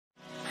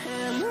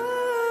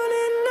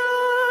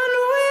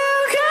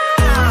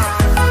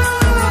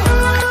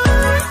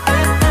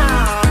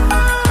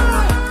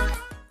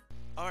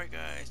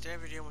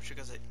you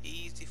guys an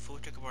easy full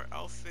checkerboard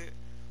outfit.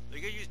 We're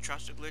gonna use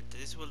transfer glitch.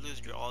 This will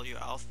lose all your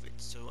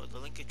outfits. So the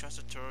link is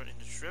transfer tutorial in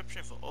the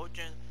description for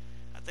Ogen.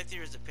 I think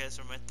there is a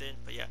password method,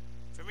 but yeah.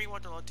 For me, you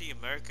want to load to your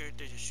American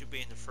character. It should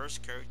be in the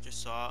first character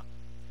saw.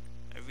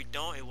 If you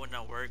don't, it will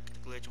not work.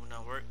 The glitch will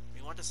not work.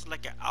 You want to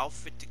select an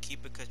outfit to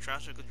keep because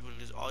transfer glitch will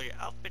lose all your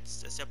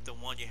outfits except the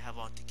one you have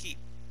on to keep.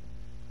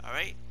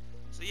 Alright?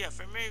 So yeah,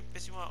 from here,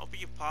 basically want to open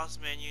your pause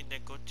menu,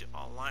 then go to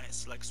online and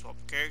select swap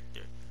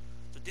character.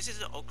 So this is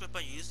the old clip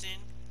I'm using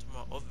from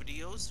my old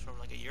videos from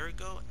like a year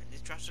ago, and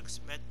this transfer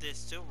method is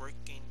still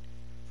working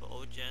for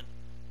Ogen.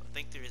 I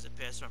think there is a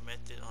password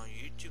method on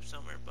YouTube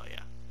somewhere, but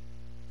yeah.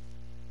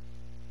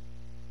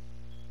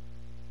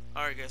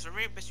 Alright guys, from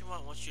here, basically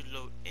once you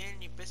load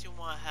in, you basically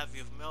want to have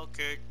your male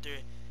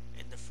character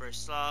in the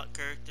first slot,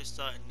 character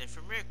slot, and then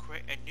from here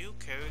create a new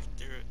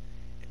character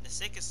in the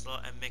second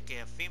slot and make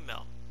it a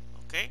female.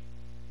 Okay?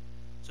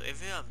 So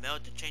if you're a male,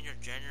 to change your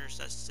gender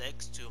as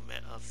sex to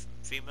a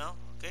female,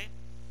 okay?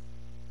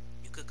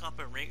 You could comp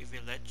and rank if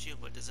it lets you,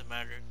 but it doesn't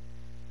matter.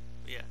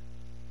 But yeah.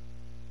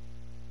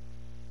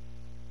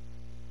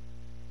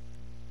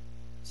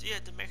 So yeah,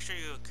 to make sure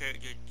your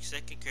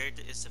second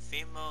character is a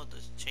female,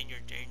 just change your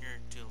gender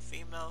to a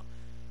female.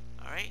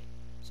 Alright?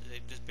 So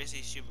this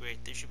basically should be right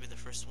there, should be the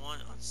first one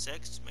on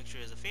sex. Make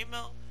sure it's a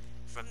female.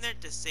 From there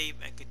to save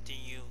and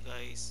continue,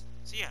 guys.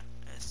 So yeah,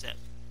 and accept.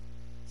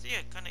 So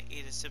yeah, kinda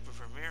easy, simple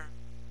from here.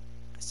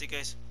 I see you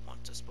guys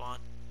want to spawn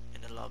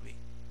in the lobby.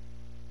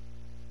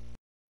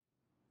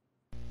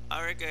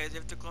 Alright guys,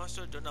 if the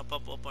console do not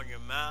pop up on your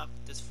map,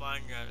 just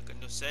find your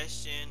a new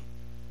session.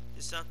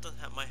 This something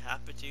that might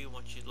happen to you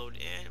once you load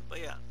in, but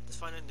yeah, just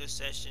find a new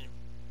session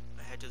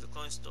and head to the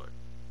clone store.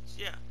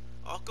 So yeah,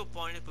 all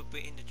components will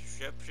be in the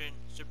description.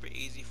 Super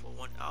easy for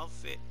one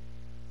outfit.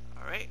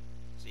 Alright,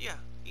 so yeah,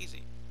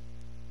 easy.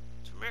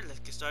 So from here, let's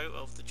get started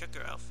with the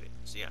checker outfit.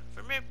 So yeah,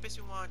 from here,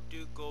 basically want to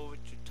do go over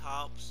to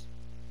tops,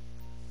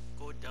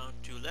 go down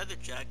to leather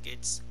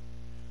jackets,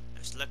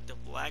 and select the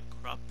black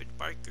cropped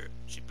biker,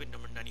 should be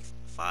number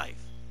 95.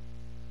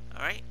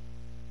 Alright,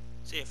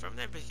 so yeah, from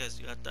there, because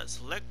you got that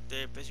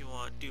selected, basically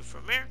want to do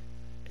from here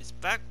is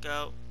back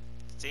out,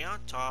 stay on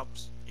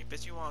tops, you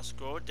basically want to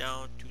scroll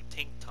down to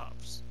tank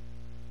tops.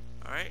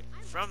 Alright,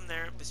 from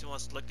there, basically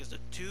want to select is the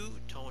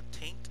two-tone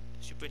tank,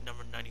 should be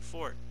number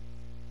 94.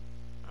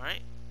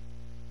 Alright,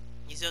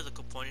 these are the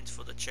components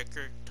for the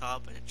checker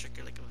top and the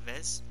checker like a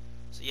vest.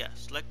 So yeah,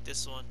 select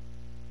this one.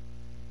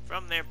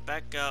 From there,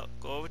 back out,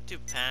 go over to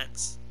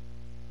pants.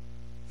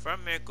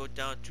 From there, go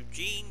down to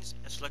jeans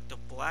and select the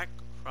black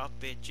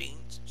cropped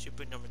jeans, should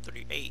be number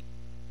 38.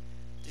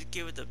 Just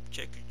give it the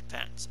checkered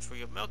pants for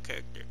your male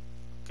character.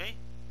 Okay?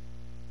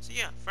 So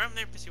yeah, from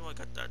there, basically when I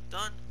got that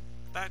done,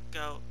 back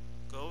out,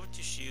 go over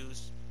to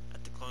shoes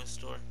at the clone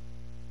store.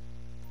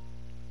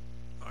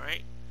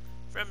 Alright?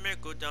 From there,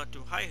 go down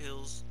to high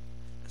heels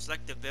and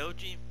select the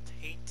Belgian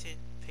painted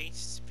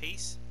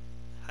pace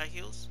high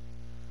heels.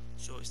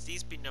 So it's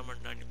these be number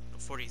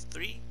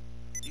 43.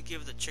 You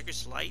give the checker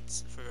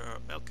slides for your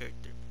male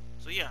character.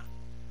 So yeah,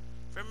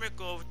 from here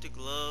go over to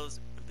gloves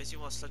and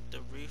basically want to select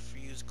the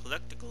refuse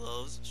collector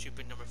gloves, should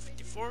be number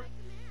 54.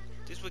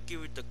 This will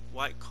give you the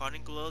white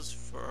cotton gloves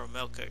for our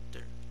male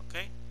character.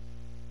 Okay.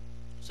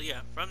 So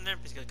yeah, from there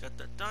basically got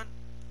that done.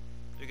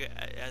 We get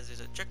as is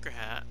a checker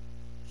hat.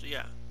 So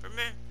yeah, from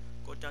there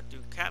go down to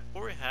cap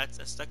or hats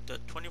and select the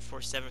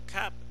 24/7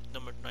 cap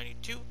number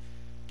 92.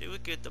 They will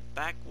get the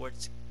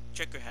backwards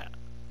checker hat.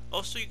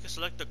 Also, you can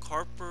select the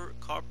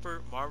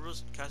copper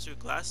marbles casual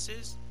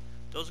glasses.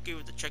 Those will give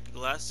you the checker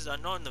glasses. I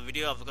know in the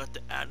video I forgot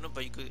to add them,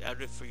 but you could add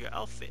it for your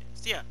outfit.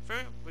 So yeah,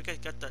 we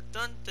got that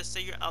done. To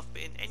set your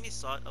outfit in any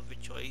slot of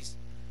your choice,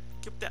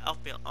 keep the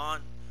outfit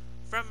on.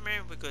 From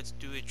here, we're going to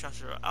do a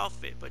transfer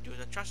outfit by doing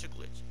a transfer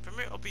glitch. From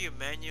here, open your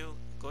menu,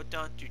 go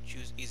down to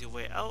choose easy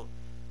way out.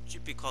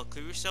 Should be called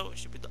clear yourself. It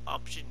should be the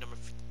option number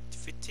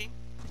 15.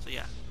 So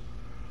yeah.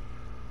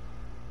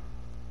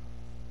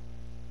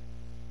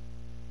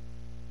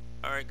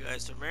 Alright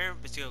guys, so remember,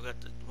 basically I got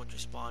what you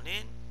spawn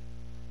in.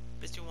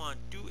 Basically what you want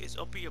to do is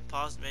open your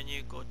pause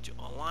menu, go to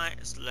online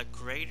and select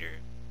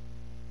creator.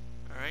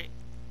 Alright,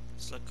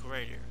 select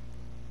creator.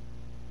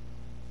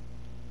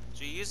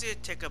 So usually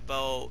it take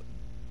about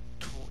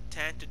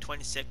 10 to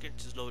 20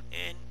 seconds to load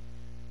in.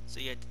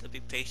 So you have to be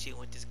patient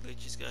with these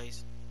glitches,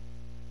 guys.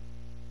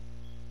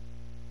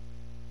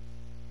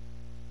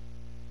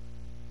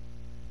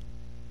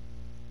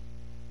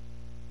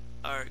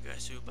 Alright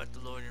guys, so we're about to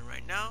load in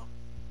right now.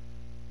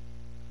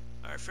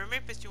 Alright, for me,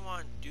 what you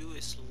want to do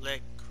is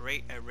select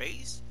create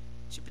arrays,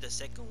 should be the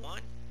second one,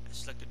 and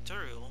select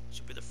tutorial,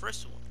 should be the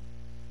first one.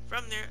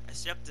 From there,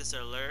 accept this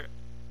alert.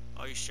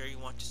 Are you sure you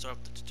want to start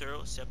up the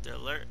tutorial? Accept the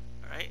alert.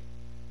 Alright,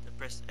 then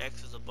press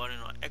X as a button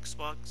on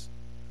Xbox.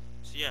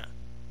 So yeah,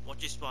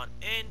 once you spawn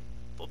in,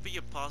 open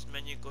your pause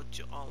menu, go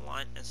to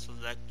online and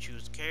select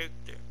choose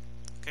character.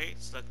 Okay,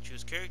 select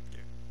choose character.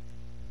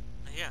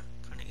 And yeah,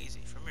 kinda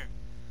easy from here.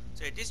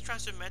 So yeah, this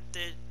transfer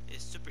method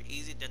is super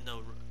easy than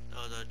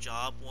the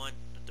job one,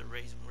 the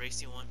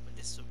racing one, but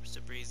this is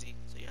super easy.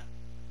 So yeah.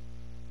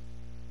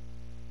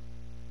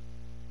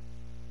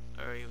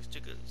 Alright,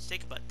 it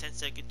take about 10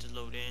 seconds to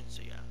load in,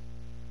 so yeah.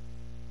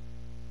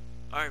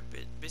 Alright,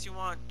 but basically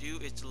what you want to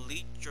do is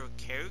delete your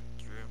character.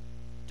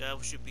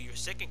 That should be your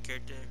second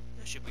character,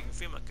 that should be your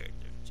female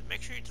character. So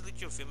make sure you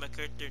delete your female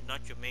character,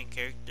 not your main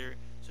character.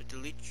 So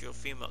delete your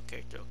female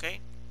character, okay?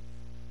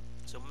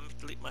 So I'm gonna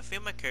delete my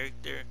female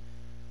character.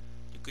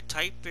 You could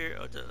type here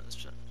or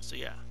so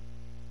yeah.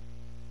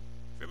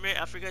 From here,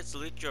 after you guys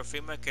delete your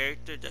female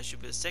character, that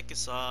should be the second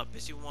saw.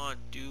 Basically what you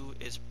want to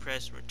do is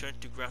press return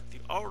to Grand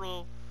Theft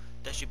Auto.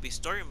 That should be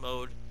story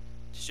mode.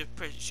 It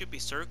should be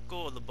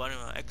circle on the bottom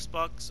of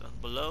Xbox on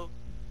below.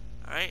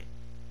 Alright.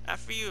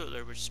 After you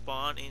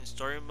respawn in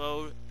story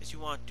mode, if you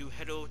want to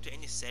head over to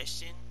any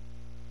session.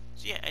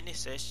 So yeah, any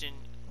session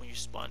when you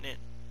spawn in.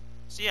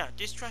 So yeah,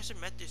 this transfer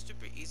method is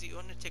super easy. It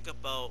only take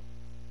about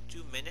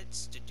 2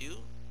 minutes to do.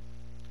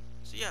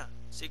 So yeah,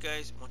 see you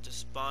guys want to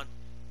spawn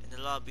in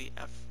the lobby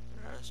after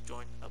us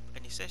join up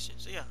any session.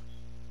 So yeah.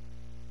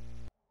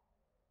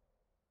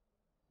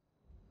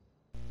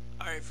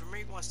 Alright, from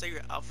here you want to set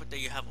your outfit that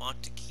you have on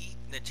to keep,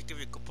 and then check if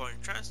your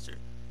component transfer.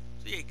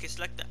 So yeah, you can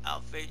select the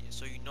outfit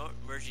so you know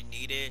merging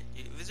needed.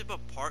 The invisible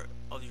part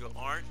of your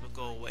arms will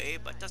go away,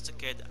 but that's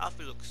okay. The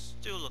outfit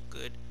still look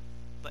good.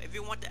 But if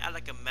you want to add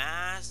like a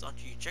mask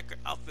onto your checker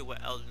outfit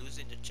without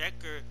losing the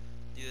checker,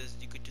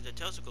 you could do the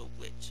telescope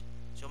glitch.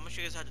 So I'm gonna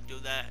show you guys how to do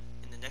that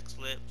in the next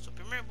clip. So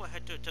remember, we'll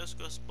head to a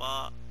telescope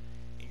spot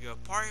in your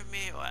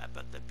apartment or at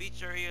the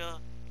beach area,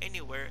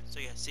 anywhere. So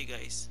yeah, see you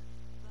guys.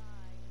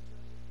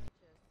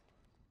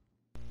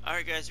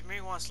 Alright guys, you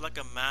may want to select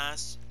a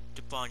mask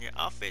to put on your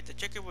outfit. The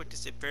checker will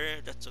disappear,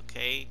 that's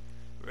okay.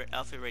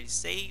 Outfit ready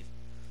save.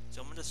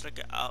 So I'm going to select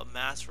a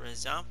mask for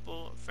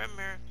example. From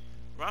here,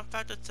 run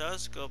past the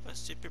telescope and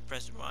simply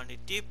press on the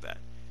D-pad.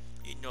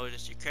 You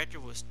notice your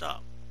character will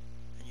stop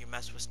and your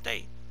mask will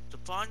stay. To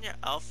put on your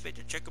outfit,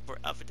 the checkerboard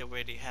outfit that we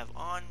already have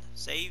on,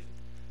 save,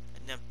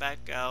 and then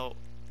back out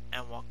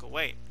and walk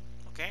away.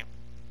 Okay?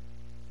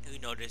 You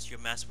notice your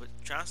mask will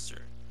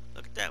transfer.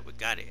 Look at that, we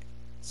got it.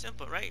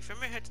 Simple, right? From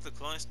here, head to the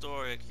clothing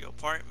store, like your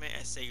apartment,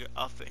 and say your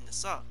outfit in the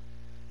saw.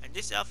 And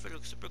this outfit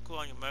looks super cool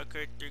on your male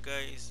character,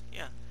 guys.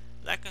 Yeah.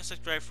 Like and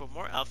subscribe for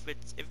more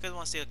outfits. If you guys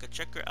want to see like a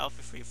checker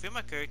outfit for your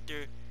female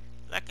character,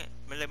 like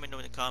and let me know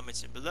in the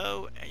comments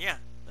below. And yeah,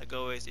 like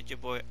always, it's your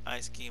boy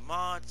IIII-llIIIll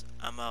Mods.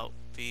 I'm out.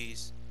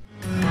 Peace.